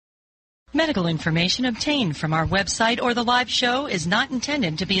Medical information obtained from our website or the live show is not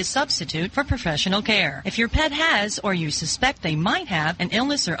intended to be a substitute for professional care. If your pet has or you suspect they might have an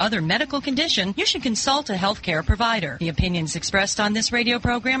illness or other medical condition, you should consult a healthcare provider. The opinions expressed on this radio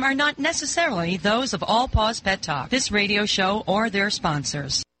program are not necessarily those of All Paws Pet Talk, this radio show, or their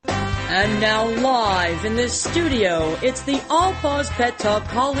sponsors. And now live in this studio, it's the All Paws Pet Talk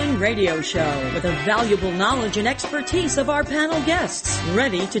call-in radio show with the valuable knowledge and expertise of our panel guests.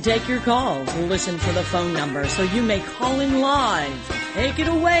 Ready to take your calls. Listen for the phone number so you may call in live. Take it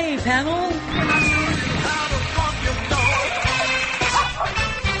away, panel.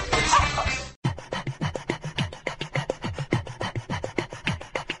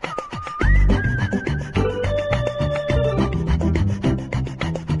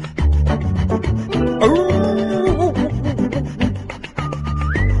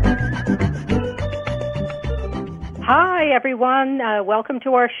 Hi, everyone. Welcome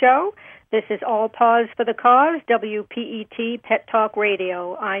to our show. This is All Paws for the Cause, WPET Pet Talk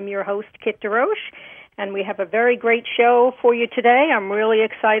Radio. I'm your host, Kit DeRoche, and we have a very great show for you today. I'm really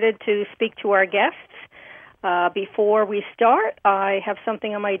excited to speak to our guests. Before we start, I have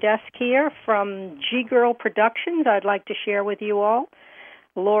something on my desk here from G-Girl Productions I'd like to share with you all.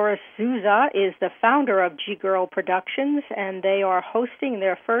 Laura Souza is the founder of G-Girl Productions, and they are hosting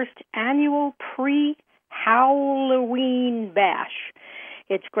their first annual Halloween bash.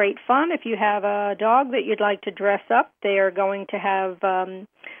 It's great fun. If you have a dog that you'd like to dress up, they are going to have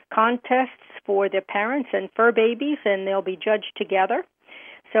contests for their parents and fur babies, and they'll be judged together.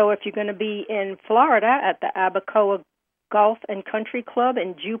 So if you're going to be in Florida at the Abacoa Golf and Country Club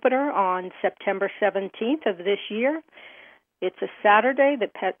in Jupiter on September 17th of this year, it's a Saturday. The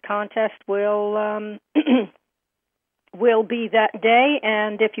pet contest will be that day,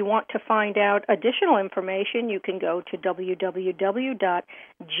 and if you want to find out additional information, you can go to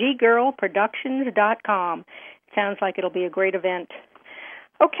www.ggirlproductions.com. Sounds like it'll be a great event.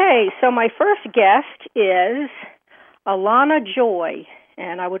 Okay, so my first guest is Alana Joy,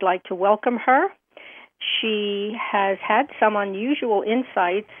 and I would like to welcome her. She has had some unusual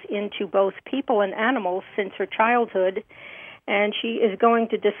insights into both people and animals since her childhood, and she is going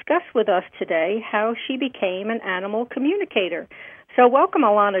to discuss with us today how she became an animal communicator. So welcome,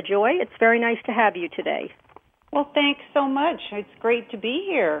 Alana Joy. It's very nice to have you today. Well, thanks so much. It's great to be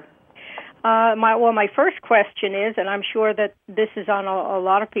here. My first question is, and I'm sure that this is on a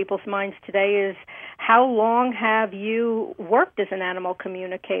lot of people's minds today, is how long have you worked as an animal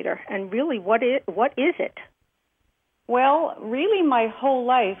communicator, and really what is it? Well, really my whole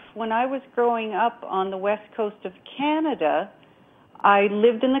life. When I was growing up on the west coast of Canada, I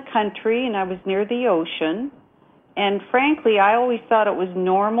lived in the country and I was near the ocean. And frankly, I always thought it was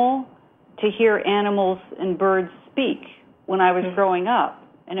normal to hear animals and birds speak when I was growing up.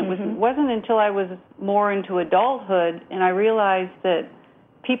 And it wasn't until I was more into adulthood and I realized that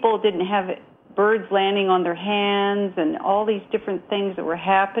people didn't have birds landing on their hands and all these different things that were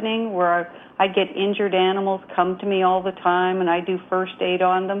happening where I get injured animals come to me all the time and I do first aid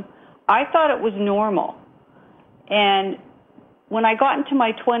on them. I thought it was normal. And when I got into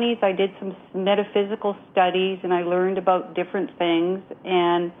my 20s, I did some metaphysical studies and I learned about different things.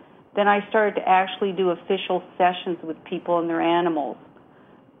 And then I started to actually do official sessions with people and their animals.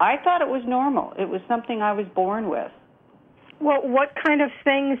 I thought it was normal. It was something I was born with. Well, what kind of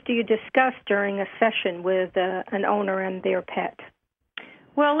things do you discuss during a session with an owner and their pet?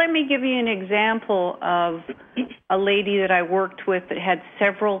 Well, let me give you an example of a lady that I worked with that had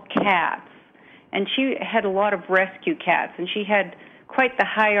several cats. And she had a lot of rescue cats, and she had quite the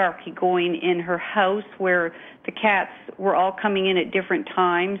hierarchy going in her house where the cats were all coming in at different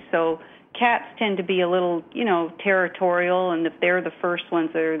times. So cats tend to be a little, territorial, and if they're the first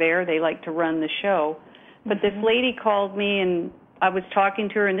ones that are there, they like to run the show. But this lady called me, and I was talking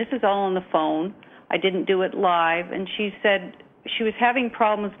to her, and this is all on the phone. I didn't do it live, and she said she was having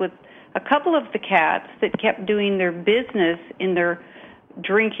problems with a couple of the cats that kept doing their business in their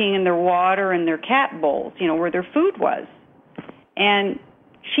drinking and their water and their cat bowls, where their food was. And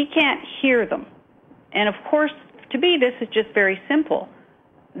she can't hear them. And, of course, to me, this is just very simple.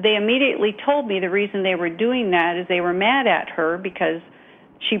 They immediately told me the reason they were doing that is they were mad at her because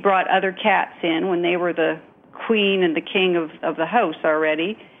she brought other cats in when they were the queen and the king of the house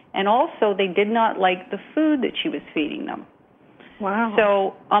already, and also they did not like the food that she was feeding them. Wow.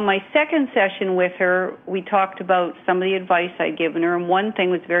 So on my second session with her, we talked about some of the advice I'd given her, and one thing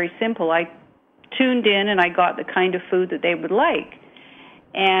was very simple. I tuned in and I got the kind of food that they would like.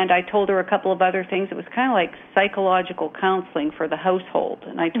 And I told her a couple of other things. It was kind of like psychological counseling for the household.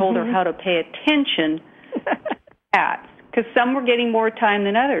 And I told her how to pay attention to cats, because some were getting more time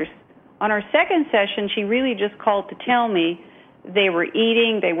than others. On our second session, she really just called to tell me they were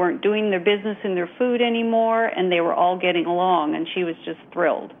eating, they weren't doing their business in their food anymore, and they were all getting along, and she was just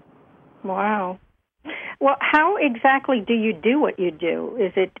thrilled. Wow. Well, how exactly do you do what you do?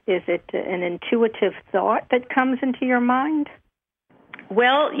 Is it an intuitive thought that comes into your mind?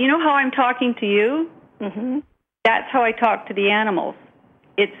 Well, you know how I'm talking to you? Mm-hmm. That's how I talk to the animals.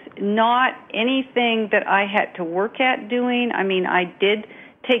 It's not anything that I had to work at doing. I mean, I did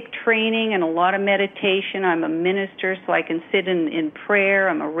take training and a lot of meditation. I'm a minister, so I can sit in prayer.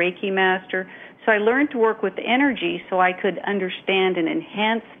 I'm a Reiki master. So I learned to work with energy so I could understand and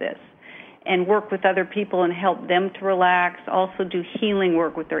enhance this and work with other people and help them to relax, also do healing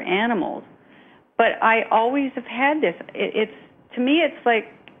work with their animals. But I always have had this. To me, it's like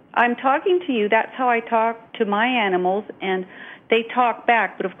I'm talking to you. That's how I talk to my animals, and they talk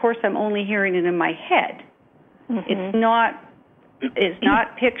back. But, of course, I'm only hearing it in my head. Mm-hmm. It's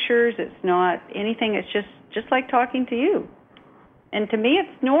not pictures. It's not anything. It's just like talking to you. And to me,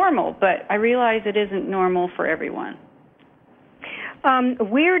 it's normal, but I realize it isn't normal for everyone.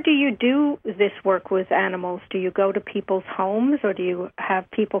 Where do you do this work with animals? Do you go to people's homes, or do you have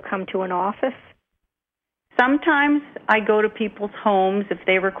people come to an office? Sometimes I go to people's homes if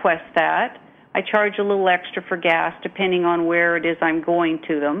they request that. I charge a little extra for gas depending on where it is I'm going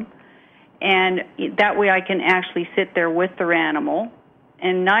to them. And that way I can actually sit there with their animal.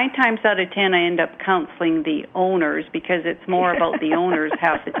 And 9 times out of 10, I end up counseling the owners because it's more about the owners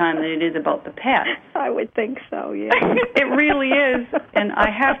half the time than it is about the pets. I would think so, yeah. It really is. And I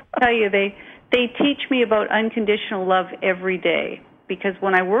have to tell you, they teach me about unconditional love every day. Because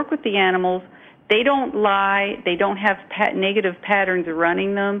when I work with the animals, they don't lie. They don't have negative patterns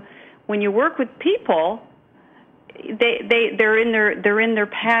running them. When you work with people, they're in their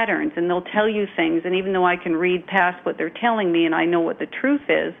patterns, and they'll tell you things. And even though I can read past what they're telling me and I know what the truth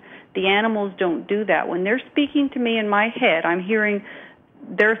is, the animals don't do that. When they're speaking to me in my head, I'm hearing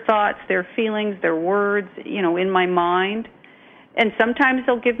their thoughts, their feelings, their words, in my mind. And sometimes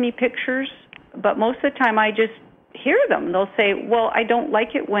they'll give me pictures, but most of the time I just hear them. They'll say, well, I don't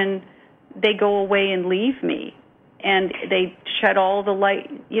like it when they go away and leave me. And they shut all the lights,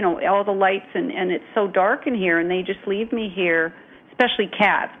 and it's so dark in here, and they just leave me here, especially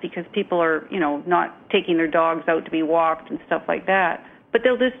cats, because people are, not taking their dogs out to be walked and stuff like that. But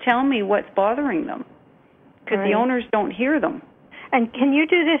they'll just tell me what's bothering them, because the owners don't hear them. And can you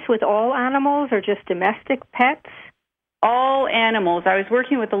do this with all animals or just domestic pets? All animals. I was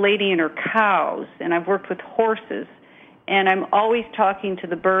working with a lady and her cows, and I've worked with horses, and I'm always talking to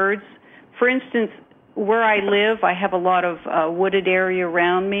the birds. For instance, where I live, I have a lot of wooded area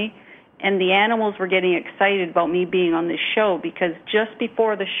around me, and the animals were getting excited about me being on this show because just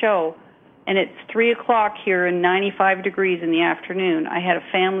before the show, and it's 3 o'clock here and 95 degrees in the afternoon, I had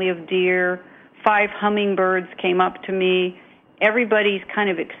a family of deer, 5 hummingbirds came up to me. Everybody's kind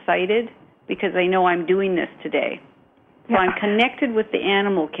of excited because they know I'm doing this today. So I'm connected with the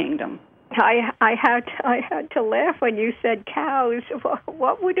animal kingdom. I had to laugh when you said cows.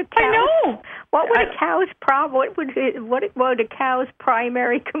 What would a cow? I know. What would a cow's problem? What would a cow's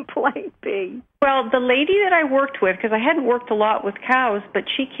primary complaint be? Well, the lady that I worked with, because I hadn't worked a lot with cows, but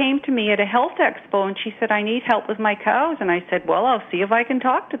she came to me at a health expo and she said, I need help with my cows. And I said, well, I'll see if I can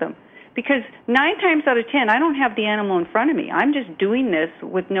talk to them. Because 9 times out of 10, I don't have the animal in front of me. I'm just doing this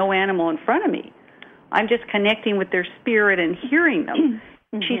with no animal in front of me. I'm just connecting with their spirit and hearing them.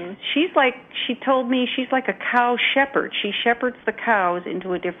 Mm-hmm. She told me she's like a cow shepherd. She shepherds the cows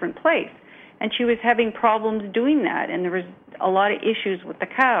into a different place. And she was having problems doing that, and there was a lot of issues with the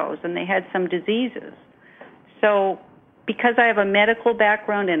cows, and they had some diseases. So because I have a medical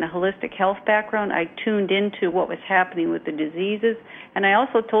background and a holistic health background, I tuned into what was happening with the diseases, and I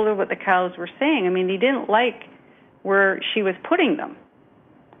also told her what the cows were saying. I mean, they didn't like where she was putting them.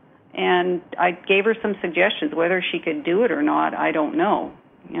 And I gave her some suggestions. Whether she could do it or not, I don't know.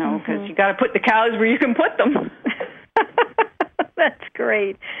 Because you got to put the cows where you can put them. That's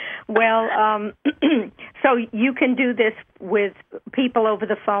great. Well, so you can do this with people over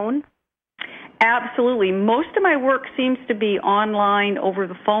the phone? Absolutely. Most of my work seems to be online over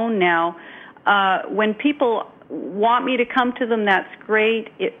the phone now. When people want me to come to them, that's great.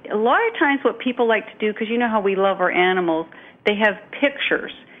 A lot of times what people like to do, because you know how we love our animals, they have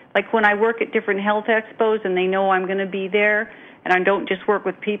pictures. Like when I work at different health expos and they know I'm going to be there, and I don't just work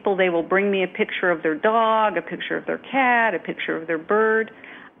with people, they will bring me a picture of their dog, a picture of their cat, a picture of their bird.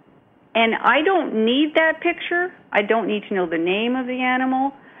 And I don't need that picture. I don't need to know the name of the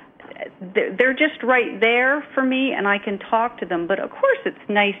animal. they're just right there for me, and I can talk to them. But of course, it's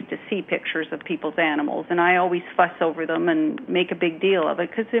nice to see pictures of people's animals, and I always fuss over them and make a big deal of it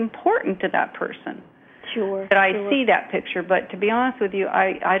because it's important to that person. Sure. That I see that picture, but to be honest with you,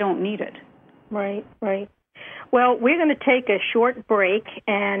 I don't need it. Right, right. Well, we're going to take a short break,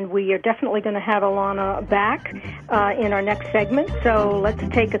 and we are definitely going to have Alana back in our next segment. So let's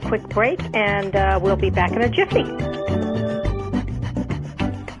take a quick break, and we'll be back in a jiffy.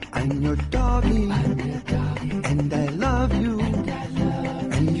 I'm your doggy, and I love you,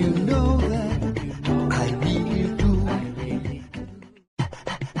 and you know that I really do.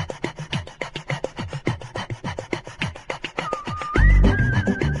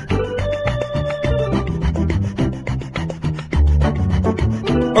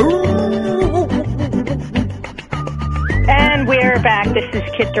 And we're back. This is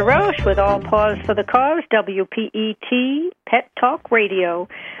Kit DeRoche with All Paws for the Cause, WPET Pet Talk Radio.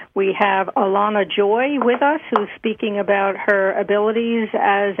 We have Alana Joy with us, who's speaking about her abilities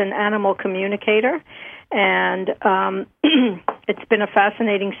as an animal communicator. And it's been a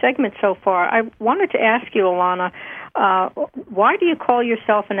fascinating segment so far. I wanted to ask you, Alana, why do you call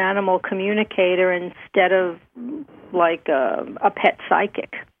yourself an animal communicator instead of like a pet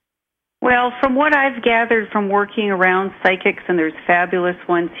psychic? Well, from what I've gathered from working around psychics, and there's fabulous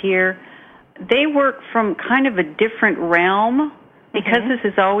ones here, they work from kind of a different realm. Because this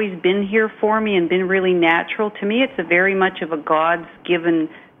has always been here for me and been really natural, to me it's a very much of a God's given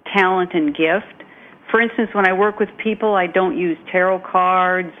talent and gift. For instance, when I work with people, I don't use tarot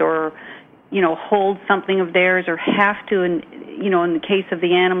cards or, hold something of theirs or have to, in the case of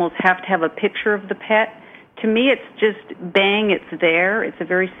the animals, have to have a picture of the pet. To me, it's just bang, it's there. It's a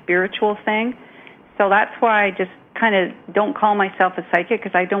very spiritual thing. So that's why I just kind of don't call myself a psychic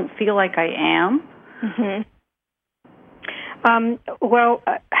because I don't feel like I am. Mm-hmm.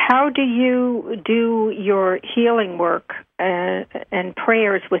 How do you do your healing work and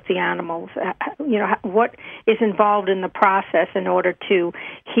prayers with the animals? What is involved in the process in order to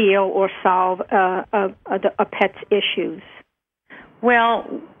heal or solve a pet's issues? Well,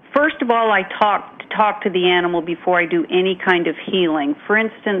 first of all, I talk to the animal before I do any kind of healing. For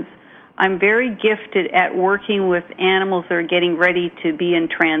instance, I'm very gifted at working with animals that are getting ready to be in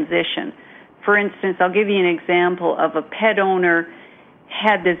transition. For instance, I'll give you an example of a pet owner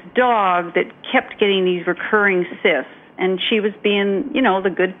had this dog that kept getting these recurring cysts, and she was being,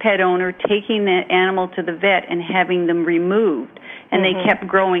 the good pet owner, taking the animal to the vet and having them removed, and they kept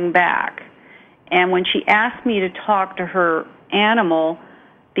growing back. And when she asked me to talk to her animal,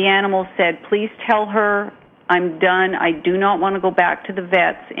 the animal said, "Please tell her I'm done. I do not want to go back to the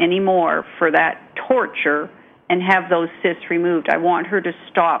vets anymore for that torture and have those cysts removed. I want her to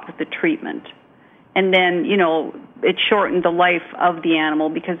stop the treatment." And then, it shortened the life of the animal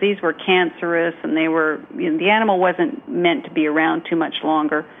because these were cancerous and they were, the animal wasn't meant to be around too much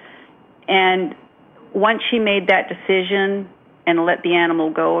longer. And once she made that decision and let the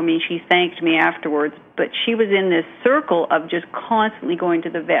animal go, she thanked me afterwards, but she was in this circle of just constantly going to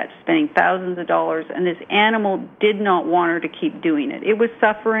the vet, spending thousands of dollars, and this animal did not want her to keep doing it. It was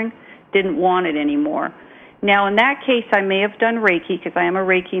suffering, didn't want it anymore. Now, in that case, I may have done Reiki because I am a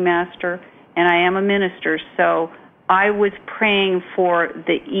Reiki master and I am a minister, so I was praying for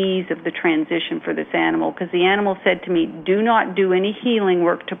the ease of the transition for this animal because the animal said to me, "Do not do any healing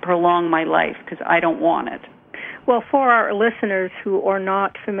work to prolong my life because I don't want it." Well, for our listeners who are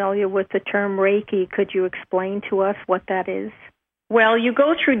not familiar with the term Reiki, could you explain to us what that is? Well, you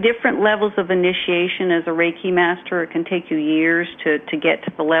go through different levels of initiation as a Reiki master. It can take you years to get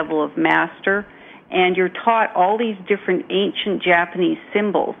to the level of master. And you're taught all these different ancient Japanese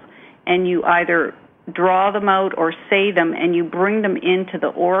symbols, and you either draw them out or say them, and you bring them into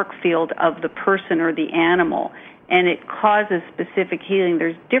the auric field of the person or the animal, and it causes specific healing.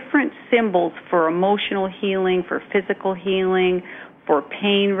 There's different symbols for emotional healing, for physical healing, for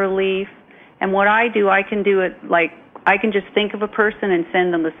pain relief. And what I do, I can do it like I can just think of a person and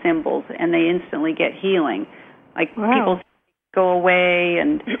send them the symbols, and they instantly get healing. Like people go away,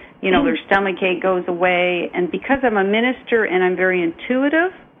 and their stomach ache goes away. And because I'm a minister and I'm very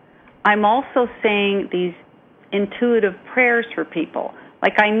intuitive, I'm also saying these intuitive prayers for people.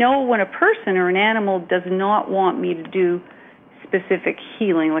 Like I know when a person or an animal does not want me to do specific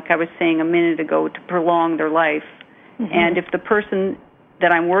healing, like I was saying a minute ago, to prolong their life. And if the person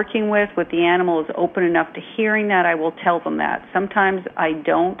that I'm working with the animal is open enough to hearing that, I will tell them that. Sometimes I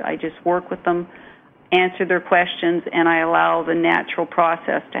don't. I just work with them, answer their questions, and I allow the natural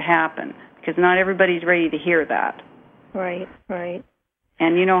process to happen because not everybody's ready to hear that. Right, right.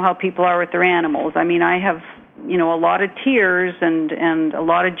 And you know how people are with their animals. I have a lot of tears and a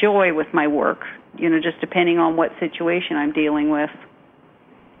lot of joy with my work, just depending on what situation I'm dealing with.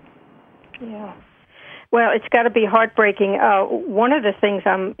 Yeah. Well, it's got to be heartbreaking. One of the things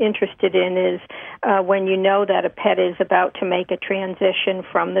I'm interested in is when you know that a pet is about to make a transition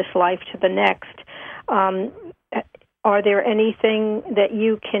from this life to the next. Are there anything that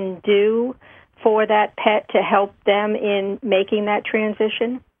you can do for that pet to help them in making that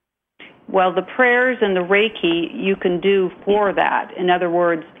transition? Well, the prayers and the Reiki you can do for that. In other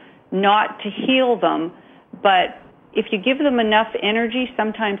words, not to heal them, but if you give them enough energy,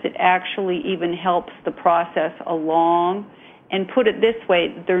 sometimes it actually even helps the process along. And put it this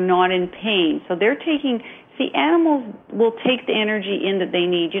way, they're not in pain. So they're taking, animals will take the energy in that they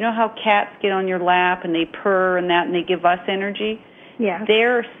need. You know how cats get on your lap and they purr and that and they give us energy? Yeah.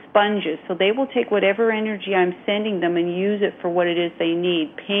 They're sponges, so they will take whatever energy I'm sending them and use it for what it is they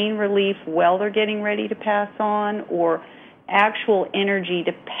need. Pain relief while they're getting ready to pass on, or actual energy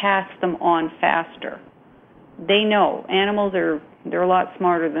to pass them on faster. They know. Animals they're a lot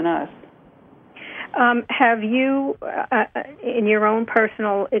smarter than us. Have you, in your own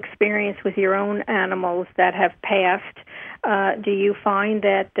personal experience with your own animals that have passed, do you find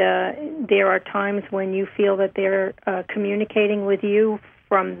that there are times when you feel that they're communicating with you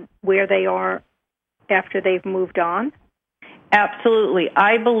from where they are after they've moved on? Absolutely.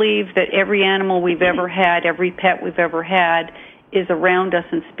 I believe that every animal we've ever had, every pet we've ever had, is around us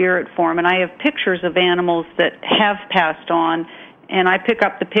in spirit form. And I have pictures of animals that have passed on, and I pick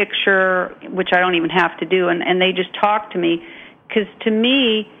up the picture, which I don't even have to do, and they just talk to me. Because to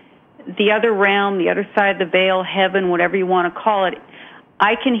me, the other realm, the other side of the veil, heaven, whatever you want to call it,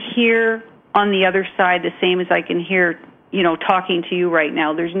 I can hear on the other side the same as I can hear, talking to you right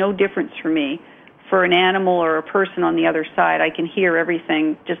now. There's no difference for me. For an animal or a person on the other side, I can hear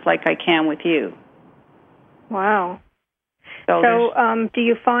everything just like I can with you. Wow. So do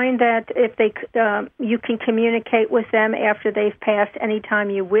you find that if you can communicate with them after they've passed anytime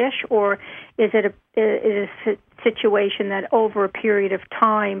you wish, or is it a situation that over a period of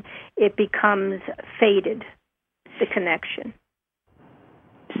time it becomes faded, the connection?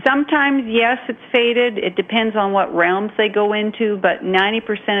 Sometimes, yes, it's faded. It depends on what realms they go into, but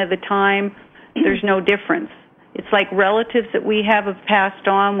 90% of the time there's no difference. It's like relatives that we have passed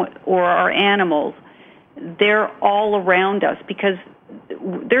on, or our animals. They're all around us because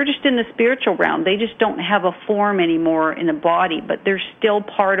they're just in the spiritual realm. They just don't have a form anymore in a body, but they're still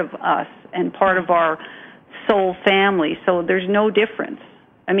part of us and part of our soul family. So there's no difference.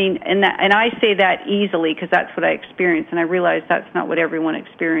 I mean, and I say that easily because that's what I experience, and I realize that's not what everyone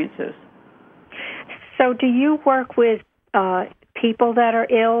experiences. So do you work with people that are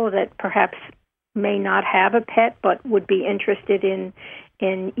ill that perhaps may not have a pet but would be interested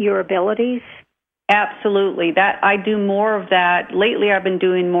in your abilities? Absolutely. That I do more of that. Lately I've been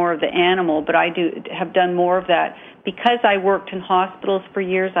doing more of the animal, but I have done more of that. Because I worked in hospitals for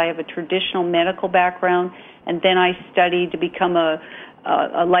years, I have a traditional medical background, and then I studied to become a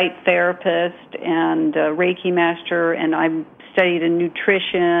light therapist and a Reiki master, and I studied in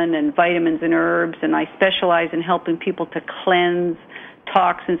nutrition and vitamins and herbs, and I specialize in helping people to cleanse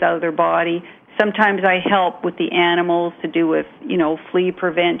toxins out of their body. Sometimes I help with the animals to do with, flea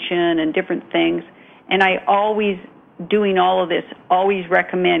prevention and different things. And I always, doing all of this, always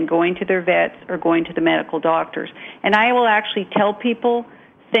recommend going to their vets or going to the medical doctors. And I will actually tell people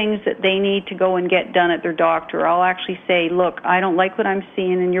things that they need to go and get done at their doctor. I'll actually say, look, I don't like what I'm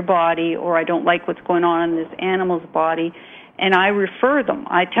seeing in your body, or I don't like what's going on in this animal's body. And I refer them.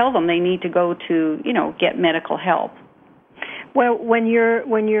 I tell them they need to go to, get medical help. Well, when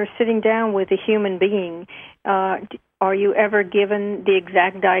you're sitting down with a human being, are you ever given the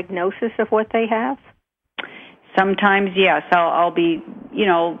exact diagnosis of what they have? Sometimes, yes. I'll be,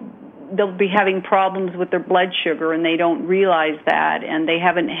 they'll be having problems with their blood sugar, and they don't realize that, and they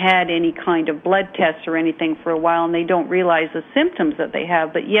haven't had any kind of blood tests or anything for a while, and they don't realize the symptoms that they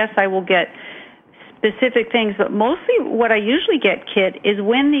have. But yes, I will get specific things, but mostly what I usually get, Kit, is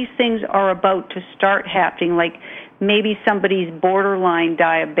when these things are about to start happening, like maybe somebody's borderline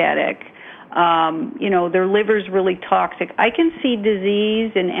diabetic, their liver's really toxic. I can see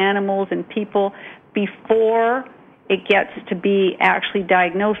disease in animals and people before it gets to be actually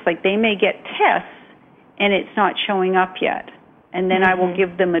diagnosed. Like they may get tests and it's not showing up yet. And then I will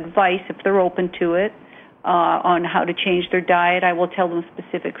give them advice if they're open to it on how to change their diet. I will tell them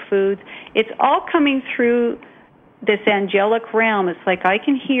specific foods. It's all coming through this angelic realm. It's like I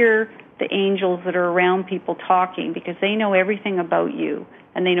can hear the angels that are around people talking because they know everything about you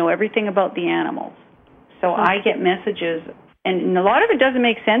and they know everything about the animals. So I get messages, and a lot of it doesn't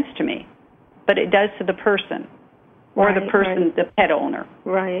make sense to me. but it does to the person or the person, the pet owner.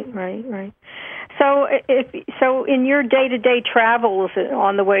 Right. So in your day-to-day travels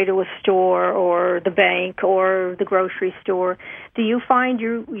on the way to a store or the bank or the grocery store, do you find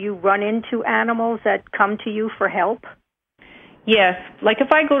you run into animals that come to you for help? Yes. Like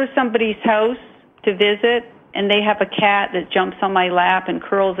if I go to somebody's house to visit and they have a cat that jumps on my lap and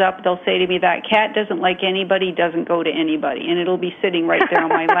curls up, they'll say to me, that cat doesn't like anybody, doesn't go to anybody, and it'll be sitting right there on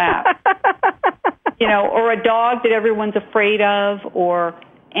my lap. Or a dog that everyone's afraid of, or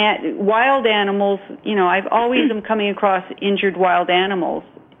wild animals. I've always am coming across injured wild animals,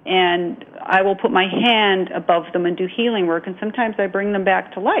 and I will put my hand above them and do healing work, and sometimes I bring them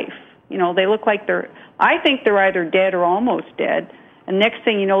back to life. They look like I think they're either dead or almost dead, and next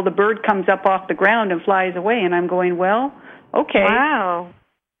thing you know, the bird comes up off the ground and flies away, and I'm going, well, okay. Wow.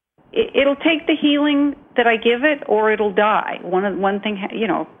 It'll take the healing that I give it, or it'll die. One thing,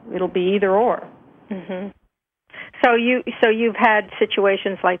 it'll be either or. Mm-hmm. So you've had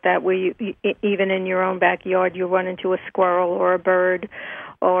situations like that where you even in your own backyard you run into a squirrel or a bird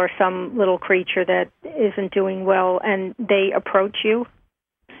or some little creature that isn't doing well, and they approach you?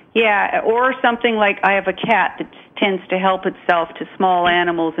 Yeah, or something like I have a cat that tends to help itself to small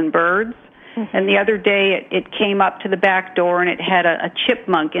animals and birds. Mm-hmm. And the other day it came up to the back door and it had a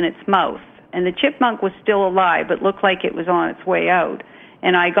chipmunk in its mouth. And the chipmunk was still alive, but looked like it was on its way out.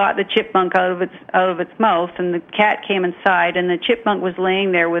 And I got the chipmunk out of its mouth, and the cat came inside, and the chipmunk was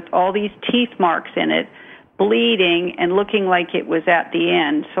laying there with all these teeth marks in it, bleeding and looking like it was at the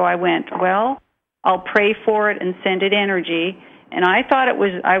end. So I went, well, I'll pray for it and send it energy. And I thought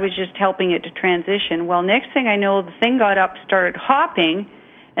I was just helping it to transition. Well, next thing I know, the thing got up, started hopping,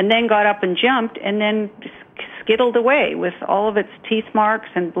 and then got up and jumped, and then skittled away with all of its teeth marks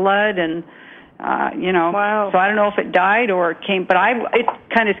and blood and, Wow. So I don't know if it died or it came, but it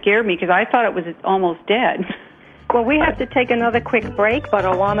kind of scared me because I thought it was almost dead. Well, we have to take another quick break, but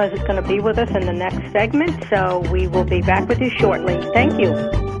Alana is going to be with us in the next segment, so we will be back with you shortly. Thank you.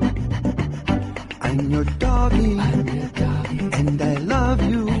 I'm your doggy, and I love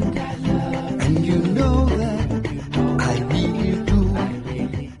you, and you know that I really do.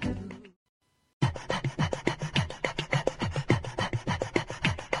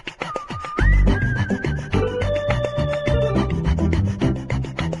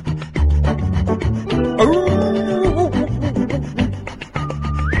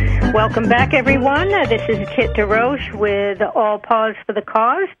 Welcome back, everyone. This is Kit DeRoche with All Paws for the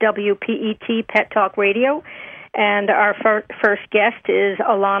Cause, WPET Pet Talk Radio. And our first guest is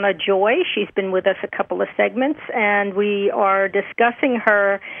Alana Joy. She's been with us a couple of segments, and we are discussing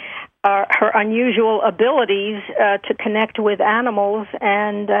her unusual abilities to connect with animals,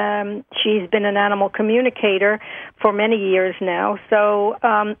 and she's been an animal communicator for many years now. So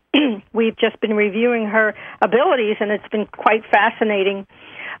we've just been reviewing her abilities, and it's been quite fascinating.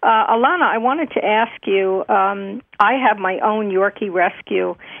 Alana, I wanted to ask you, I have my own Yorkie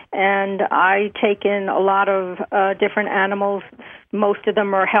rescue, and I take in a lot of different animals. Most of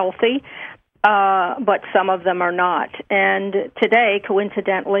them are healthy, but some of them are not. And today,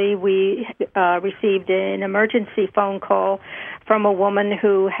 coincidentally, we received an emergency phone call from a woman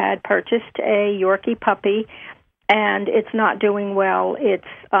who had purchased a Yorkie puppy, and it's not doing well. It's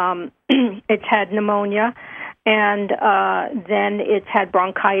had pneumonia, and then it's had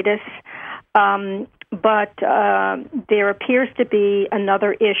bronchitis. But there appears to be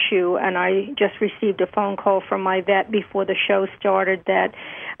another issue, and I just received a phone call from my vet before the show started that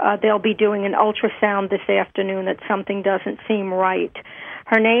they'll be doing an ultrasound this afternoon that something doesn't seem right.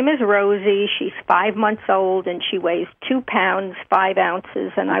 Her name is Rosie. She's 5 months old, and she weighs 2 pounds, 5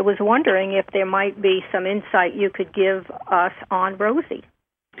 ounces, and I was wondering if there might be some insight you could give us on Rosie.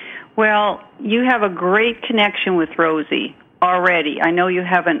 Well, you have a great connection with Rosie already. I know you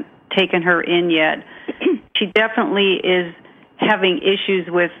haven't taken her in yet. She definitely is having issues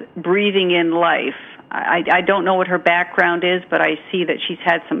with breathing in life. I don't know what her background is, but I see that she's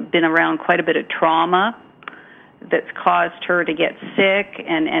been around quite a bit of trauma that's caused her to get sick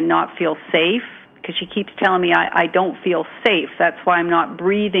and not feel safe, because she keeps telling me, I don't feel safe. That's why I'm not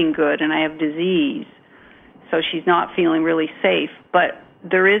breathing good, and I have disease. So she's not feeling really safe. But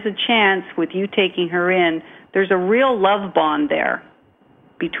there is a chance with you taking her in, there's a real love bond there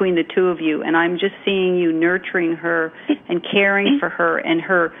between the two of you, and I'm just seeing you nurturing her and caring for her and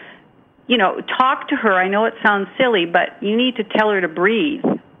her, talk to her. I know it sounds silly, but you need to tell her to breathe.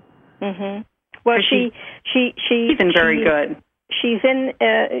 Mm-hmm. Well, she's been very good. She's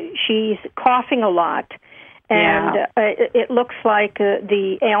coughing a lot, and it looks like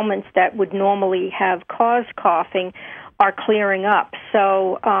the ailments that would normally have caused coughing are clearing up.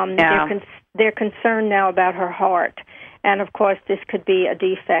 So they're concerned now about her heart. And, of course, this could be a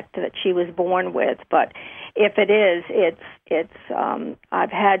defect that she was born with. But if it is, I've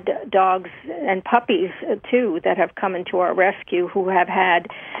had dogs and puppies, too, that have come into our rescue who have had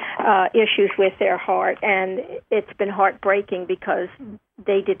issues with their heart. And it's been heartbreaking because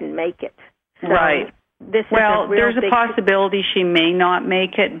they didn't make it. So right. There's a possibility she may not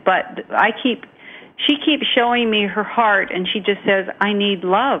make it, but she keeps showing me her heart, and she just says, I need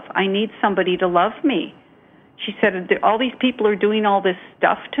love. I need somebody to love me. She said, all these people are doing all this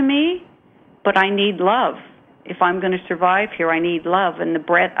stuff to me, but I need love. If I'm going to survive here, I need love. And the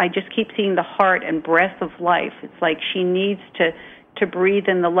breath, I just keep seeing the heart and breath of life. It's like she needs to breathe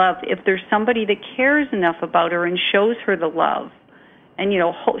in the love. If there's somebody that cares enough about her and shows her the love, and,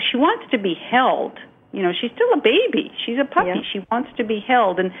 she wants to be held. She's still a baby. She's a puppy. Yeah. She wants to be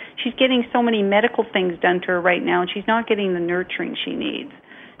held, and she's getting so many medical things done to her right now, and she's not getting the nurturing she needs.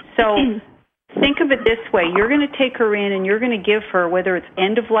 So think of it this way. You're going to take her in, and you're going to give her, whether it's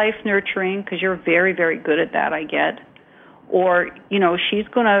end-of-life nurturing, because you're very, very good at that, I get, or, she's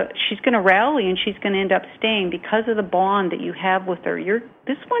going to rally, and she's going to end up staying because of the bond that you have with her.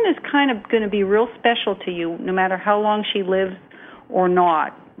 This one is kind of going to be real special to you, no matter how long she lives or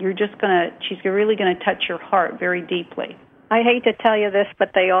not. She's really going to touch your heart very deeply. I hate to tell you this,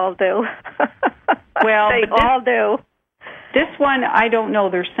 but they all do. Well, they all do. This one, I don't know.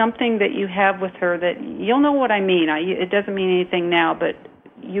 There's something that you have with her that you'll know what I mean. It doesn't mean anything now, but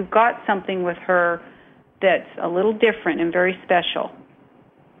you've got something with her that's a little different and very special.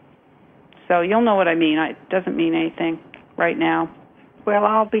 So you'll know what I mean. It doesn't mean anything right now. Well,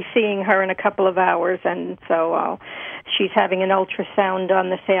 I'll be seeing her in a couple of hours, and so she's having an ultrasound on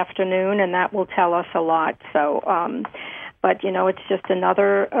this afternoon, and that will tell us a lot. So, but, it's just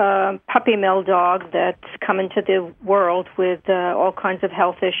another puppy mill dog that's come into the world with all kinds of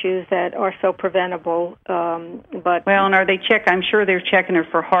health issues that are so preventable. And are they I'm sure they're checking her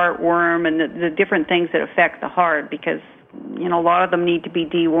for heartworm and the different things that affect the heart, because, a lot of them need to be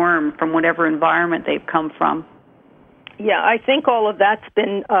dewormed from whatever environment they've come from. Yeah, I think all of that's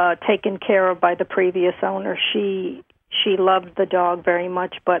been taken care of by the previous owner. She loved the dog very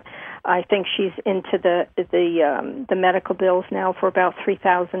much, but I think she's into the medical bills now for about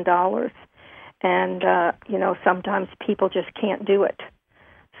 $3,000, and sometimes people just can't do it.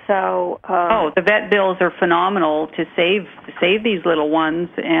 So the vet bills are phenomenal to save these little ones,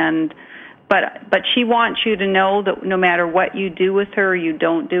 but she wants you to know that no matter what you do with her or you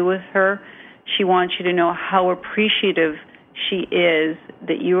don't do with her, she wants you to know how appreciative she is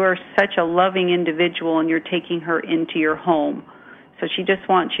that you are such a loving individual and you're taking her into your home. So she just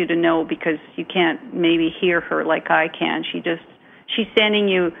wants you to know, because you can't maybe hear her like I can. She's sending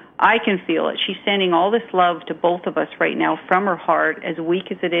you, I can feel it. She's sending all this love to both of us right now from her heart, as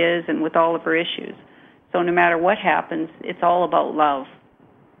weak as it is and with all of her issues. So no matter what happens, it's all about love.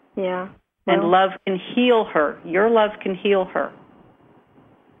 Yeah. Well, and love can heal her. Your love can heal her.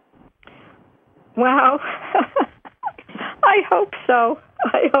 Wow. I hope so.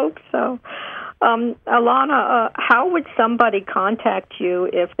 Alana, how would somebody contact you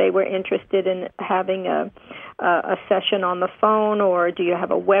if they were interested in having a session on the phone, or do you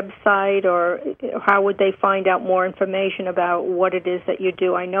have a website, or how would they find out more information about what it is that you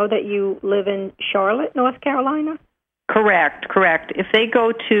do? I know that you live in Charlotte, North Carolina. Correct. If they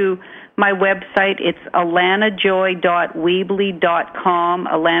go to my website, it's alanajoy.weebly.com.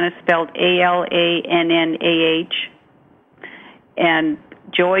 Alana spelled ALANNAH. And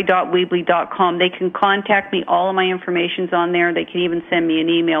joy.weebly.com. They can contact me. All of my information's on there. They can even send me an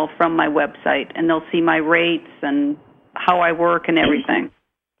email from my website, and they'll see my rates and how I work and everything.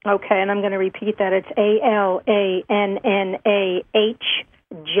 Okay, and I'm going to repeat that. It's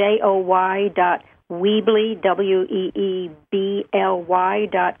ALANNAHJOY.weebly,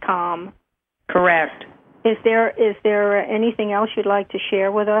 WEEBLY.com. Correct. Is there anything else you'd like to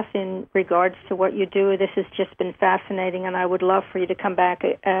share with us in regards to what you do? This has just been fascinating, and I would love for you to come back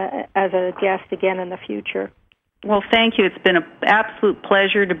as a guest again in the future. Well, thank you. It's been an absolute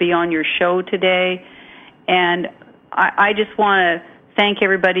pleasure to be on your show today, and I just want to thank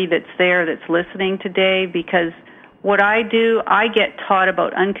everybody that's there that's listening today, because what I do, I get taught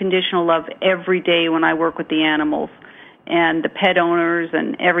about unconditional love every day when I work with the animals and the pet owners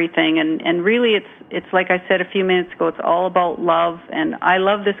and everything. And really it's like I said a few minutes ago, it's all about love. And I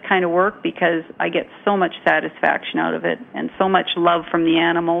love this kind of work because I get so much satisfaction out of it and so much love from the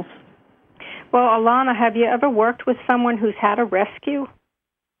animals. Well, Alana, have you ever worked with someone who's had a rescue?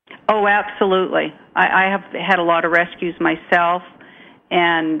 Oh, absolutely. I have had a lot of rescues myself.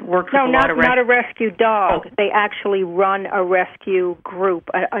 and worked with a lot of not a rescue dog. They actually run a rescue group,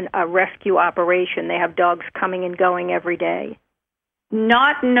 a rescue operation. They have dogs coming and going every day.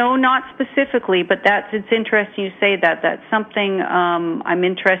 Not specifically, but it's interesting you say that. That's something I'm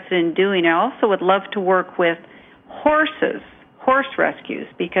interested in doing. I also would love to work with horse rescues,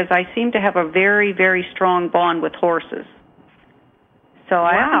 because I seem to have a very, very strong bond with horses. So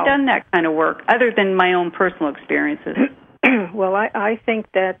I haven't done that kind of work other than my own personal experiences. Well, I think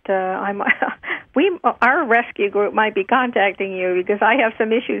that our rescue group might be contacting you, because I have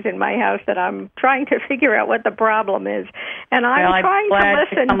some issues in my house that I'm trying to figure out what the problem is, and I'm trying to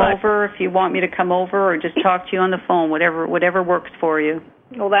listen. Come over if you want me to come over, or just talk to you on the phone, whatever works for you.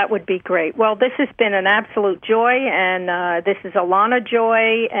 Well, that would be great. Well, this has been an absolute joy, and this is Alana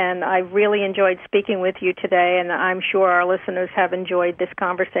Joy, and I really enjoyed speaking with you today, and I'm sure our listeners have enjoyed this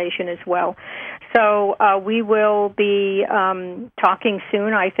conversation as well. So we will be talking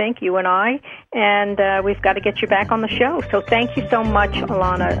soon, I think, you and I, and we've got to get you back on the show. So thank you so much,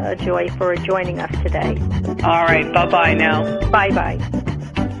 Alana Joy, for joining us today. All right, bye-bye now. Bye-bye.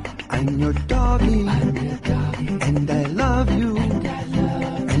 I'm your doggy, and I love you,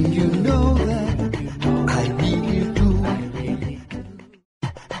 and you know that I really do.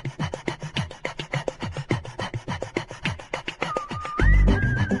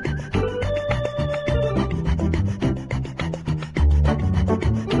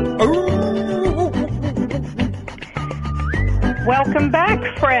 Welcome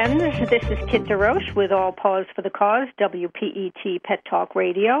back, friends. This is Kit DeRoche with All Paws for the Cause, WPET Pet Talk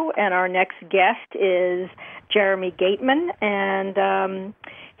Radio, and our next guest is Jeremy Gateman, and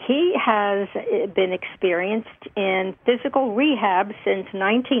he has been experienced in physical rehab since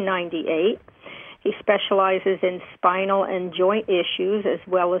 1998. He specializes in spinal and joint issues as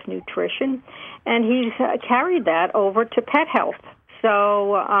well as nutrition, and he's carried that over to pet health.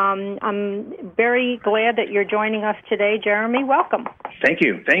 So I'm very glad that you're joining us today, Jeremy. Welcome. Thank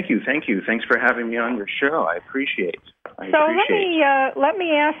you. Thanks for having me on your show. I appreciate it. Let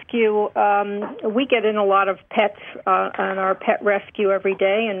me ask you. We get in a lot of pets on our pet rescue every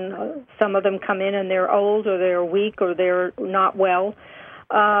day, and some of them come in and they're old or they're weak or they're not well.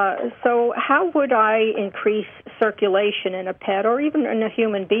 So how would I increase circulation in a pet or even in a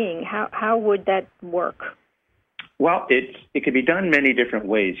human being? How would that work? Well, it could be done many different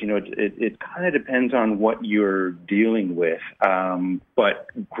ways. You know, it kind of depends on what you're dealing with. But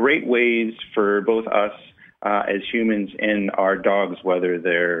great ways for both us as humans and our dogs, whether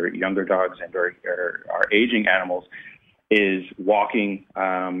they're younger dogs and or our aging animals, is walking.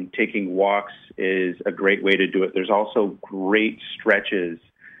 Taking walks is a great way to do it. There's also great stretches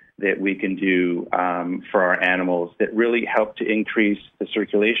that we can do for our animals that really help to increase the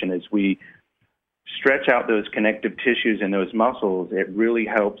circulation. As we stretch out those connective tissues and those muscles, it really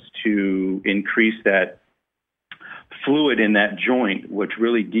helps to increase that fluid in that joint, which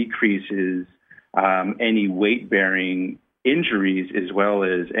really decreases any weight-bearing injuries as well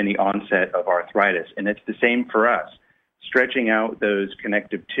as any onset of arthritis. And it's the same for us. Stretching out those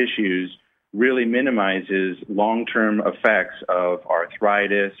connective tissues really minimizes long-term effects of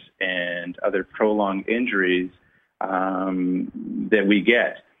arthritis and other prolonged injuries that we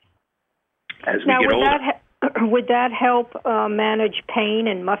get as we get older. Would that help manage pain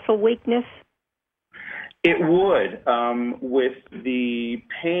and muscle weakness? It would. With the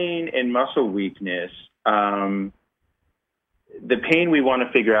pain and muscle weakness, the pain, we want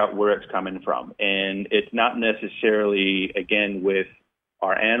to figure out where it's coming from. And it's not necessarily, again, with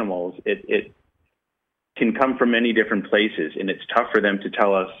our animals. It can come from many different places, and it's tough for them to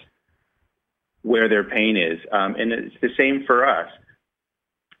tell us where their pain is. And it's the same for us.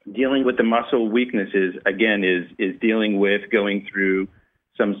 Dealing with the muscle weaknesses, again, is dealing with going through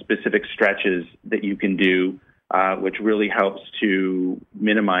some specific stretches that you can do, which really helps to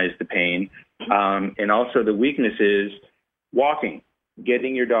minimize the pain. And also the weakness is walking,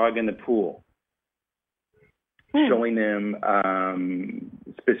 getting your dog in the pool, showing them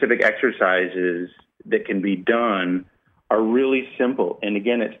specific exercises that can be done are really simple. And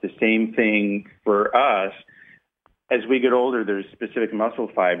again, it's the same thing for us. As we get older, there's specific muscle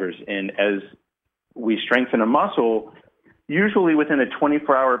fibers, and as we strengthen a muscle, usually within a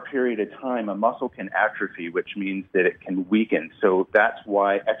 24-hour period of time, a muscle can atrophy, which means that it can weaken. So that's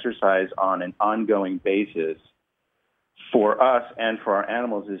why exercise on an ongoing basis for us and for our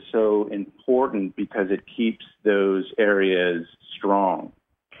animals is so important, because it keeps those areas strong.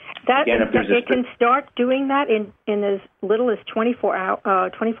 It can start doing that in as little as 24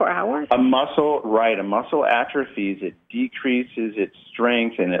 hours? A muscle atrophies, it decreases its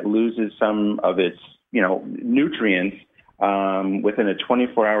strength, and it loses some of its, nutrients within a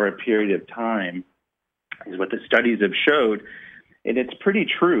 24-hour period of time is what the studies have showed. And it's pretty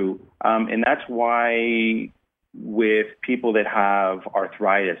true. And that's why with people that have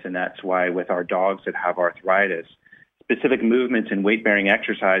arthritis, and that's why with our dogs that have arthritis, specific movements and weight-bearing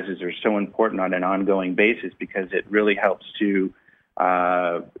exercises are so important on an ongoing basis, because it really helps to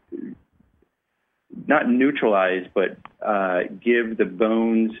not neutralize, but give the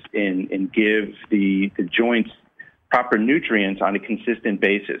bones and give the joints proper nutrients on a consistent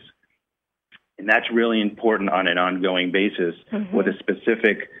basis. And that's really important on an ongoing basis with a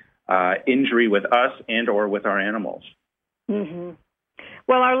specific injury with us and or with our animals. Mm-hmm.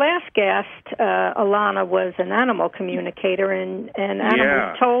 Well, our last guest, Alana, was an animal communicator, and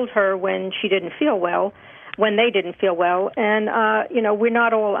animals told her when she didn't feel well, when they didn't feel well. And, we're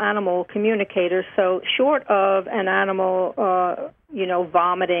not all animal communicators, so short of an animal,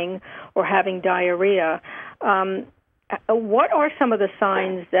 vomiting or having diarrhea, what are some of the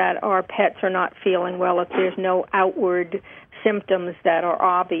signs that our pets are not feeling well if there's no outward symptoms that are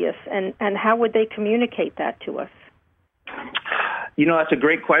obvious, and how would they communicate that to us? That's a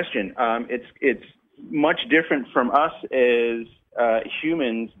great question. It's much different from us as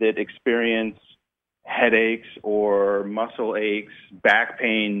humans that experience headaches or muscle aches, back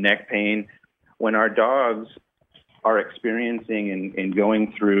pain, neck pain. When our dogs are experiencing and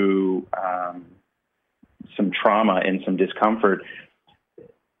going through some trauma and some discomfort,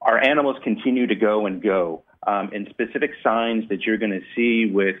 our animals continue to go and go. And specific signs that you're going to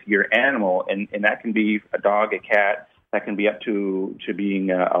see with your animal, and that can be a dog, a cat, that can be up to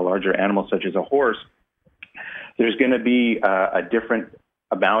being a larger animal such as a horse. There's going to be a different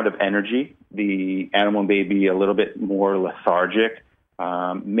amount of energy. The animal may be a little bit more lethargic,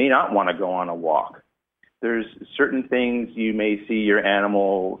 may not want to go on a walk. There's certain things you may see your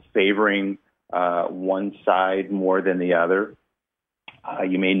animal favoring one side more than the other.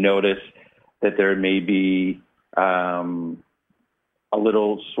 You may notice that there may be a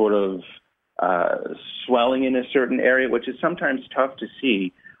little sort of swelling in a certain area, which is sometimes tough to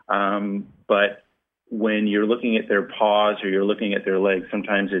see. But when you're looking at their paws or you're looking at their legs,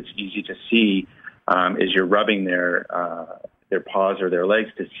 sometimes it's easy to see as you're rubbing their paws or their legs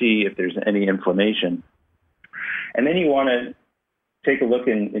to see if there's any inflammation. And then you want to take a look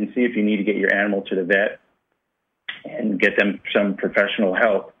and see if you need to get your animal to the vet and get them some professional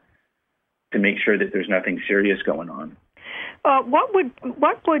help to make sure that there's nothing serious going on. What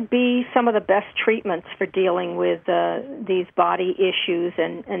would be some of the best treatments for dealing with these body issues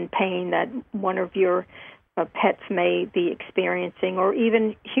and pain that one of your pets may be experiencing, or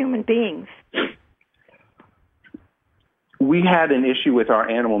even human beings? We had an issue with our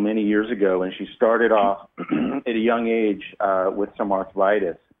animal many years ago, and she started off at a young age with some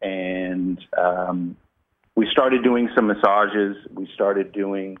arthritis. And we started doing some massages. We started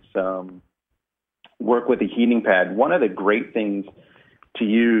doing some work with a heating pad. One of the great things to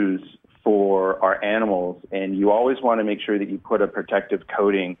use for our animals, and you always want to make sure that you put a protective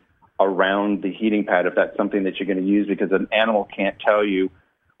coating around the heating pad if that's something that you're going to use, because an animal can't tell you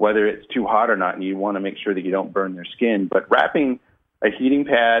whether it's too hot or not, and you want to make sure that you don't burn their skin. But wrapping a heating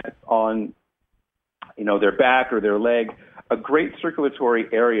pad on, their back or their leg, a great circulatory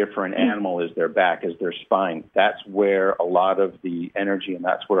area for an animal is their back, is their spine. That's where a lot of the energy and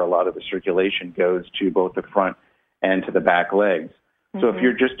that's where a lot of the circulation goes to both the front and to the back legs. So if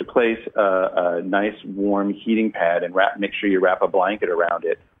you're just to place a nice warm heating pad and make sure you wrap a blanket around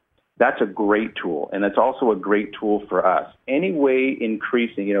it, that's a great tool. And it's also a great tool for us. Any way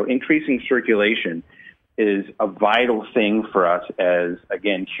increasing circulation is a vital thing for us as,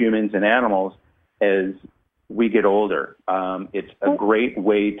 again, humans and animals as we get older. It's a great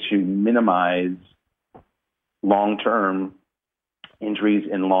way to minimize long-term injuries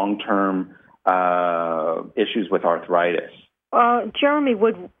and long-term issues with arthritis. Jeremy,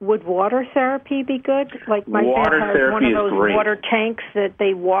 would water therapy be good? Like my water dad has one of those great. water tanks that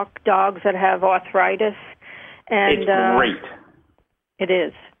they walk dogs that have arthritis. And, it's great. It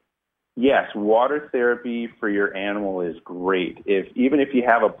is. Yes, water therapy for your animal is great. Even if you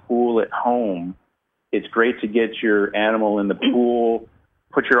have a pool at home, it's great to get your animal in the pool,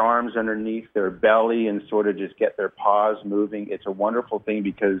 put your arms underneath their belly and sort of just get their paws moving. It's a wonderful thing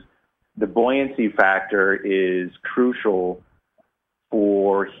because the buoyancy factor is crucial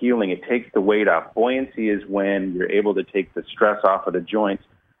for healing. It takes the weight off. Buoyancy is when you're able to take the stress off of the joints.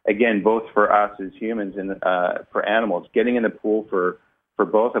 Again, both for us as humans and for animals, getting in the pool for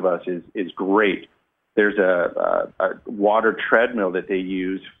both of us is great. There's a water treadmill that they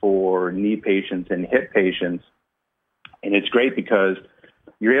use for knee patients and hip patients, and it's great because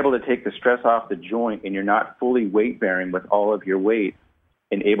you're able to take the stress off the joint, and you're not fully weight-bearing with all of your weight,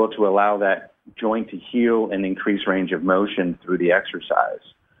 and able to allow that joint to heal and increase range of motion through the exercise.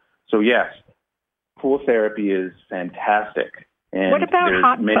 So yes, pool therapy is fantastic. And what about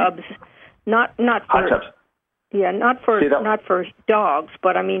hot tubs? Not for hot tubs. Yeah, not for dogs,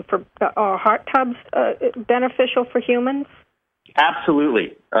 but I mean, are hot tubs beneficial for humans?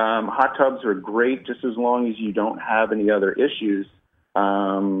 Absolutely. Hot tubs are great just as long as you don't have any other issues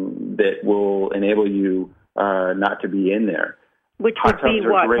that will enable you not to be in there. Which would be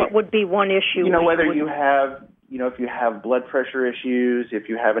what? What would be one issue? Whether you have, if you have blood pressure issues, if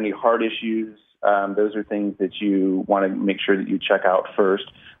you have any heart issues, those are things that you want to make sure that you check out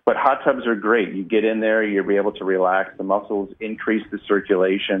first. But hot tubs are great. You get in there, you'll be able to relax the muscles, increase the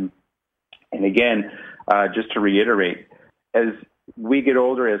circulation. And again, just to reiterate, as we get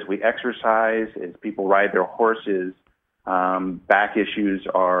older, as we exercise, as people ride their horses, back issues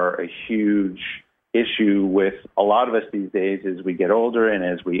are a huge issue with a lot of us these days as we get older and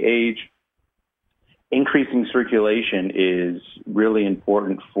as we age. Increasing circulation is really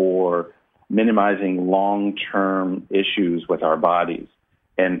important for minimizing long-term issues with our bodies.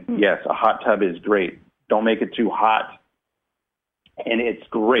 And yes, a hot tub is great. Don't make it too hot. And it's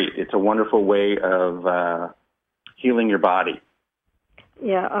great. It's a wonderful way of healing your body.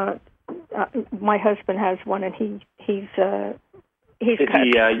 Yeah, my husband has one, and he's Is he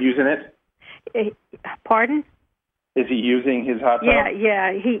using it? Pardon? Is he using his hot tub?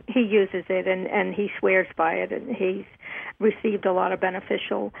 Yeah, he uses it, and he swears by it, and he's received a lot of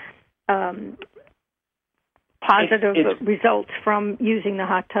beneficial positive results from using the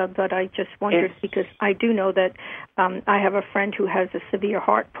hot tub. But I just wondered, because I do know that I have a friend who has a severe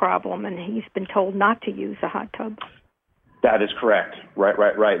heart problem, and he's been told not to use a hot tub. That is correct.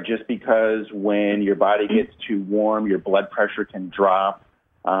 Right. Just because when your body gets too warm, your blood pressure can drop.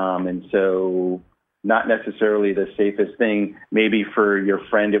 And so not necessarily the safest thing. Maybe for your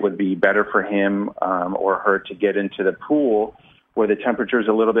friend, it would be better for him or her to get into the pool where the temperature is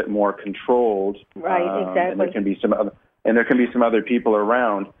a little bit more controlled. Right, exactly. And there can be some other people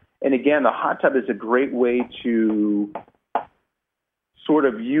around. And again, the hot tub is a great way to sort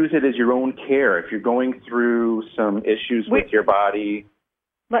of use it as your own care if you're going through some issues with your body.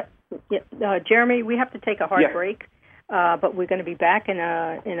 But Jeremy, we have to take a hard break, but we're going to be back in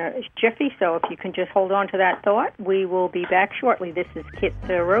a jiffy. So if you can just hold on to that thought, we will be back shortly. This is Kit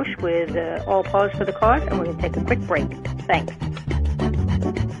Roche with All Paws for the Cause, and we're going to take a quick break. Thanks.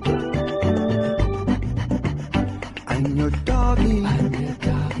 I'm your doggy,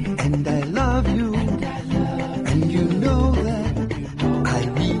 and I love you, and you know that. I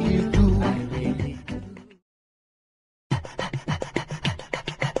really do.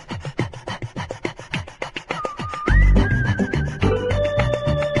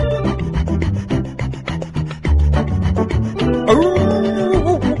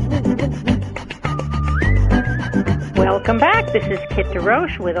 Welcome back. This is Kit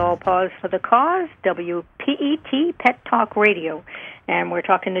DeRoche with All Paws for the Cause, WPET Pet Talk Radio. And we're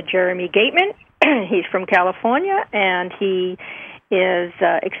talking to Jeremy Gateman. He's from California, and he is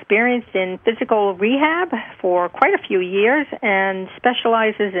experienced in physical rehab for quite a few years and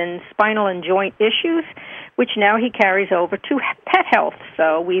specializes in spinal and joint issues, which now he carries over to pet health.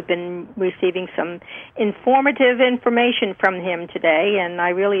 So we've been receiving some informative information from him today, and I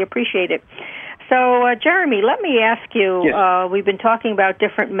really appreciate it. So, Jeremy, let me ask you, we've been talking about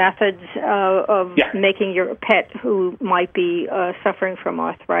different methods of making your pet who might be suffering from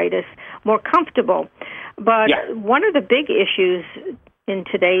arthritis more comfortable. But one of the big issues in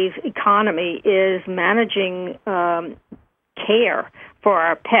today's economy is managing care for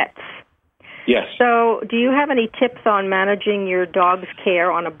our pets. Yes. So do you have any tips on managing your dog's care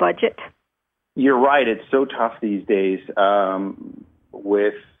on a budget? You're right. It's so tough these days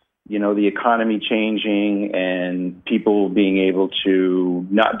with the economy changing and people being able to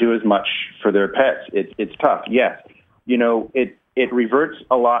not do as much for their pets. It's tough, yes. It reverts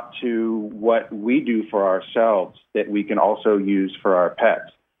a lot to what we do for ourselves that we can also use for our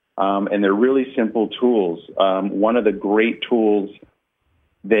pets. And they're really simple tools. One of the great tools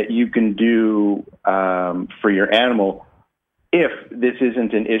that you can do for your animal, if this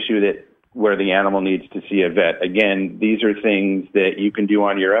isn't an issue where the animal needs to see a vet. Again, these are things that you can do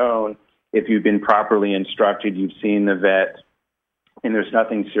on your own. If you've been properly instructed, you've seen the vet, and there's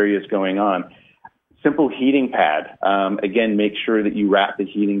nothing serious going on. Simple heating pad. Again, make sure that you wrap the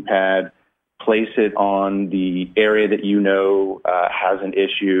heating pad, place it on the area that has an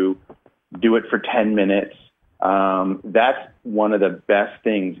issue. Do it for 10 minutes. That's one of the best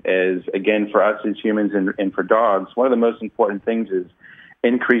things. Again, for us as humans and for dogs, one of the most important things is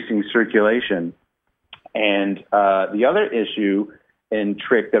increasing circulation. And the other issue and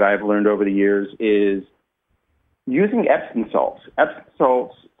trick that I've learned over the years is using Epsom salts. Epsom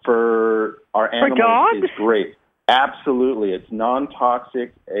salts for our animals is great. Absolutely. It's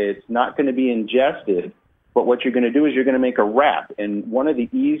non-toxic. It's not going to be ingested. But what you're going to do is you're going to make a wrap. And one of the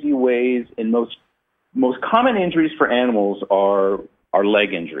easy ways, and most common injuries for animals are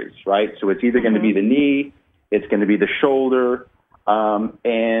leg injuries, right? So it's either going to be the knee, it's going to be the shoulder.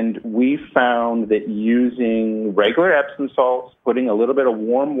 And we found that using regular Epsom salts, putting a little bit of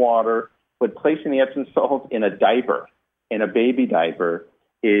warm water, but placing the Epsom salts in a diaper, in a baby diaper,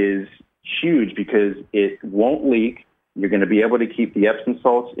 is huge because it won't leak. You're going to be able to keep the Epsom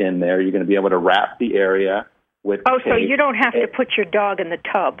salts in there. You're going to be able to wrap the area with tape. So you don't have to put your dog in the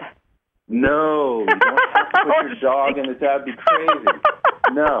tub. No, you don't have to put your dog in the tub. That'd be crazy.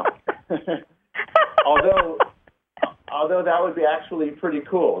 No. Although that would be actually pretty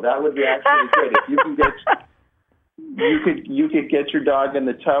cool. That would be actually good. If you can get, you could get your dog in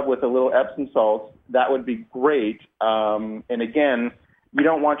the tub with a little Epsom salts. That would be great. And again, you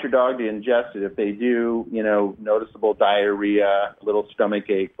don't want your dog to ingest it. If they do, noticeable diarrhea, a little stomach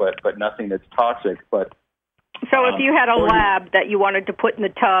ache, but nothing that's toxic. But so if you had a lab that you wanted to put in the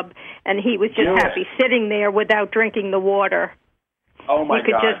tub and he was just happy sitting there without drinking the water, oh my you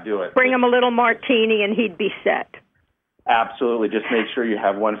could God, just do it. Bring him a little martini and he'd be set. Absolutely. Just make sure you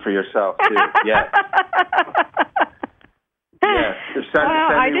have one for yourself too. Yes. Yes.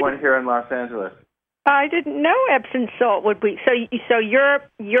 Send me one here in Los Angeles. I didn't know Epsom salt would be so.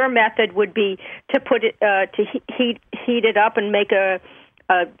 Your method would be to put it to heat it up and make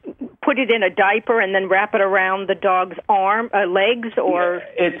put it in a diaper and then wrap it around the dog's legs, or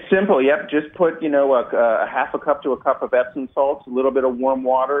it's simple. Yep, just put a half a cup to a cup of Epsom salts, a little bit of warm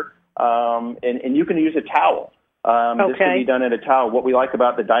water, and you can use a towel. This can be done in a towel. What we like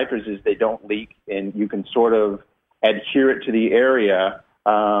about the diapers is they don't leak, and you can sort of adhere it to the area,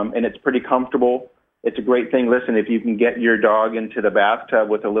 and it's pretty comfortable. It's a great thing. Listen, if you can get your dog into the bathtub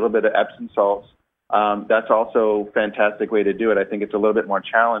with a little bit of Epsom salts, that's also a fantastic way to do it. I think it's a little bit more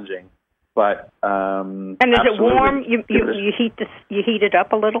challenging, but and is it warm? You heat it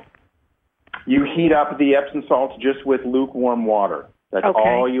up a little. You heat up the Epsom salts just with lukewarm water. That's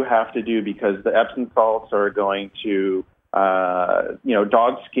all you have to do, because the Epsom salts are going to,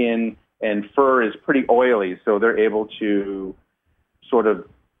 dog skin and fur is pretty oily, so they're able to sort of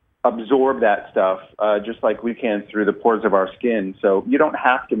absorb that stuff just like we can through the pores of our skin. So you don't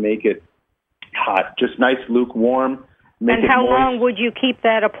have to make it hot, just nice lukewarm. And how long would you keep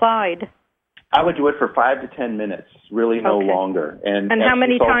that applied? I would do it for 5 to 10 minutes, really no longer. And how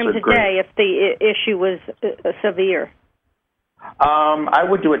many times a day if the issue was severe? I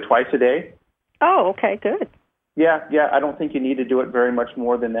would do it twice a day. Oh, okay, good. Yeah, I don't think you need to do it very much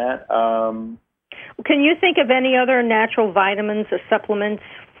more than that. Can you think of any other natural vitamins or supplements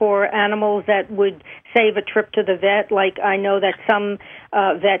for animals that would save a trip to the vet? Like I know that some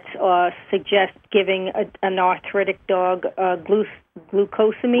vets suggest giving an arthritic dog glucosamine.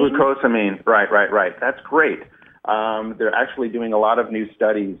 Glucosamine, right. That's great. They're actually doing a lot of new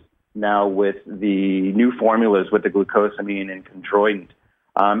studies now with the new formulas with the glucosamine and chondroitin.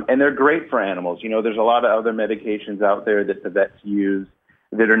 And they're great for animals. There's a lot of other medications out there that the vets use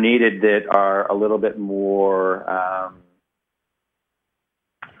that are needed that are a little bit more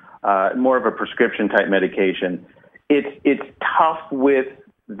of a prescription type medication. It's tough with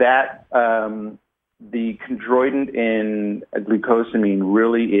that. The chondroitin and glucosamine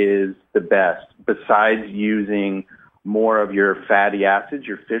really is the best, besides using more of your fatty acids,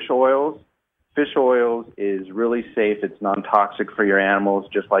 your fish oils. Fish oils is really safe. It's non-toxic for your animals,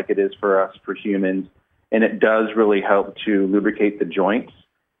 just like it is for us, for humans. And it does really help to lubricate the joints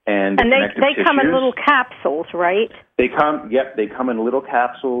and they come in little capsules, right? They come in little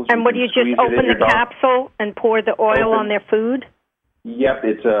capsules. And what do you just open the capsule and pour the oil on their food? Yep,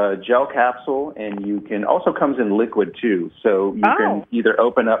 it's a gel capsule, and you can also comes in liquid too. So you can either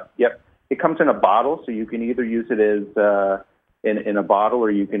open up. Yep, it comes in a bottle, so you can either use it as in a bottle, or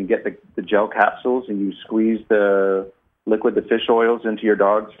you can get the gel capsules and you squeeze the fish oils into your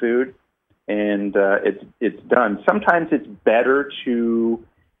dog's food, and it's done. Sometimes it's better to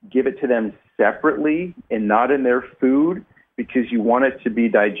give it to them separately and not in their food, because you want it to be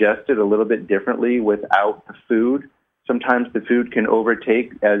digested a little bit differently without the food. Sometimes the food can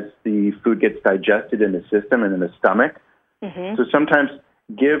overtake as the food gets digested in the system and in the stomach. Mm-hmm. So sometimes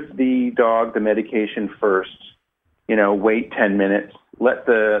give the dog the medication first, wait 10 minutes, let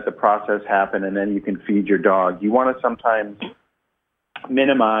the process happen, and then you can feed your dog. You want to sometimes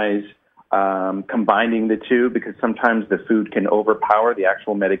minimize combining the two, because sometimes the food can overpower the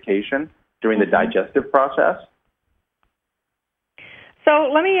actual medication during the digestive process. So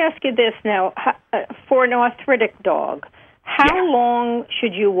let me ask you this now. For an arthritic dog, how long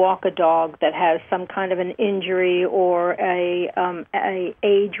should you walk a dog that has some kind of an injury or a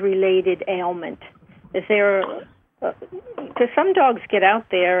age-related ailment? Is there, because some dogs get out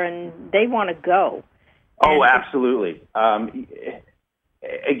there and they want to go. Oh, absolutely. Again,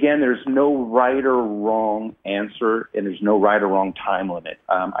 there's no right or wrong answer, and there's no right or wrong time limit.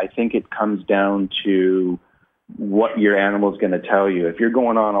 I think it comes down to what your animal is going to tell you. If you're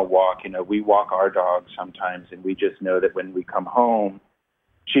going on a walk, we walk our dog sometimes, and we just know that when we come home,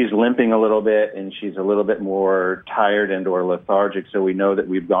 she's limping a little bit, and she's a little bit more tired and or lethargic, so we know that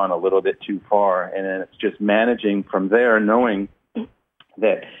we've gone a little bit too far. And then it's just managing from there, knowing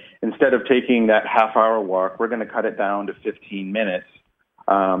that instead of taking that half-hour walk, we're going to cut it down to 15 minutes.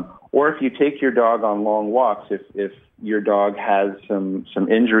 Or if you take your dog on long walks, if your dog has some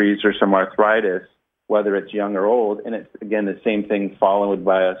injuries or some arthritis, whether it's young or old, and it's, again, the same thing followed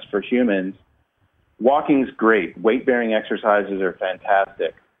by us for humans, walking's great. Weight-bearing exercises are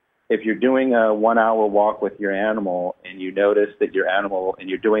fantastic. If you're doing a 1-hour walk with your animal and you notice that your animal, and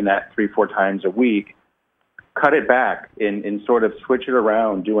you're doing that 3-4 times a week, cut it back and sort of switch it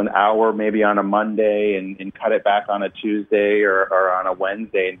around. Do an hour maybe on a Monday and cut it back on a Tuesday or on a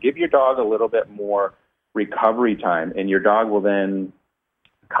Wednesday, and give your dog a little bit more recovery time, and your dog will then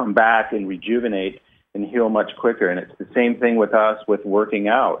come back and rejuvenate and heal much quicker. And it's the same thing with us with working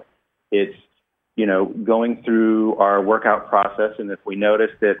out. It's, going through our workout process, and if we notice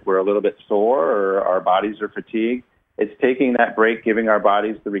that we're a little bit sore or our bodies are fatigued, it's taking that break, giving our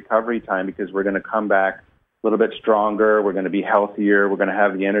bodies the recovery time, because we're going to come back a little bit stronger, we're going to be healthier, we're going to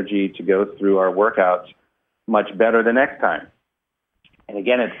have the energy to go through our workouts much better the next time. And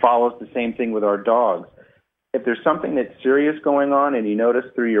again, it follows the same thing with our dogs. If there's something that's serious going on and you notice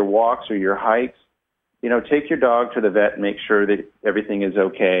through your walks or your hikes, take your dog to the vet and make sure that everything is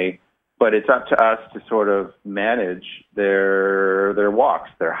okay. But it's up to us to sort of manage their walks,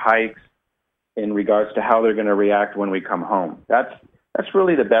 their hikes, in regards to how they're going to react when we come home. That's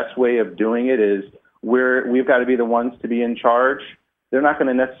really the best way of doing it. Is we've got to be the ones to be in charge. They're not going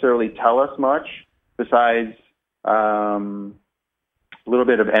to necessarily tell us much besides a little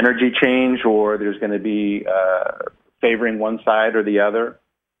bit of energy change, or there's going to be favoring one side or the other.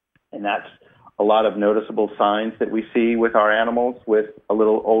 And that's a lot of noticeable signs that we see with our animals with a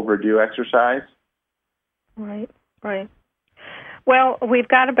little overdue exercise. Right. Well, we've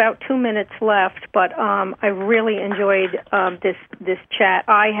got about 2 minutes left, but I really enjoyed this chat.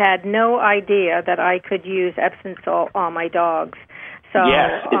 I had no idea that I could use Epsom salt on my dogs. So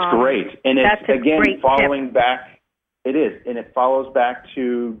yes, it's great. And it's, again, following tip. back, it is, and it follows back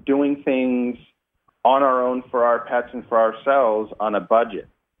to doing things on our own for our pets and for ourselves on a budget.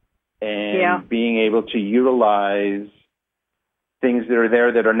 And being able to utilize things that are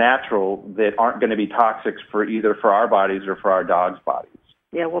there that are natural, that aren't going to be toxic for either for our bodies or for our dogs' bodies.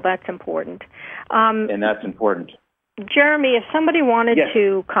 Yeah, well, that's important. And that's important. Jeremy, if somebody wanted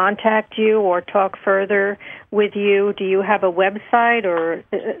to contact you or talk further with you, do you have a website or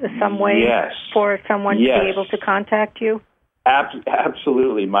some way for someone to be able to contact you?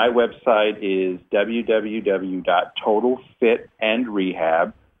 Absolutely. My website is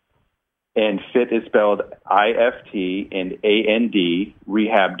www.totalfitandrehab. And fit is spelled IFT and AND,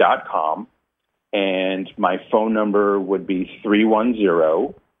 rehab.com. And my phone number would be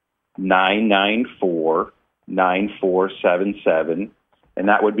 310-994-9477. And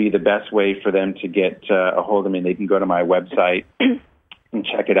that would be the best way for them to get a hold of me. They can go to my website and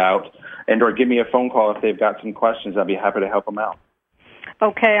check it out, and or give me a phone call if they've got some questions. I'd be happy to help them out.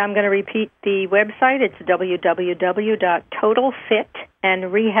 Okay, I'm going to repeat the website. It's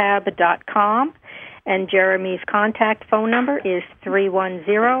www.totalfitandrehab.com, and Jeremy's contact phone number is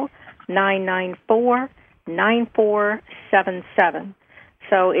 310-994-9477.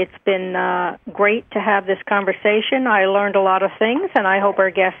 So it's been great to have this conversation. I learned a lot of things, and I hope our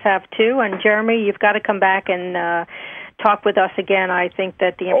guests have too. And Jeremy, you've got to come back and talk with us again. I think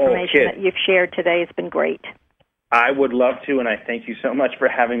that the information that you've shared today has been great. I would love to, and I thank you so much for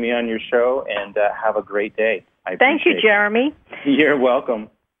having me on your show, and have a great day. Thank you, Jeremy. You're welcome.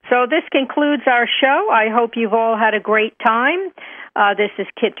 So this concludes our show. I hope you've all had a great time. This is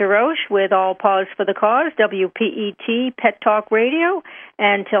Kit DeRoche with All Paws for the Cause, WPET Pet Talk Radio.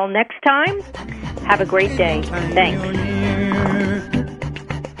 Until next time, have a great day. Thanks.